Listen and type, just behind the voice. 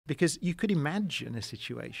Because you could imagine a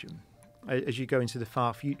situation as you go into the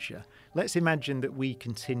far future. Let's imagine that we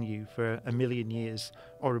continue for 1 million years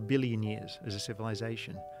or 1 billion years as a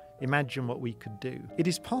civilization. Imagine what we could do. It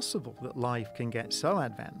is possible that life can get so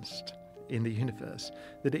advanced in the universe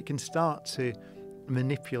that it can start to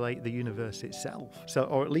manipulate the universe itself,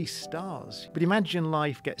 or at least stars. But imagine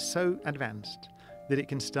life gets so advanced that it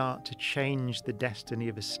can start to change the destiny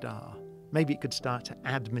of a star. Maybe it could start to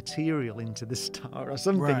add material into the star or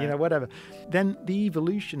something, right. Whatever. Then the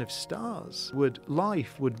evolution of stars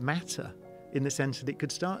life would matter in the sense that it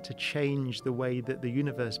could start to change the way that the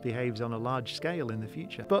universe behaves on a large scale in the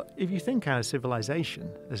future. But if you think our civilization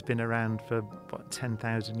has been around for,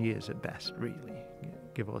 10,000 years at best, really,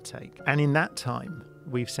 give or take. And in that time,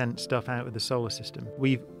 we've sent stuff out of the solar system.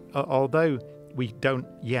 Although we don't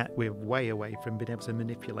yet, we're way away from being able to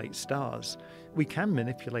manipulate stars. We can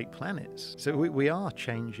manipulate planets. So we are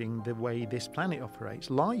changing the way this planet operates.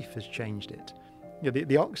 Life has changed it.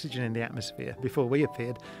 The oxygen in the atmosphere, before we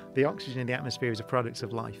appeared, the oxygen in the atmosphere is a product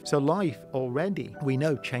of life. So life already, we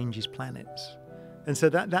know, changes planets. And so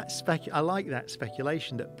I like that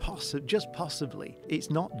speculation that just possibly, it's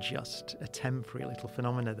not just a temporary little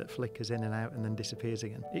phenomena that flickers in and out and then disappears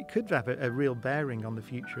again. It could have a real bearing on the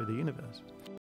future of the universe.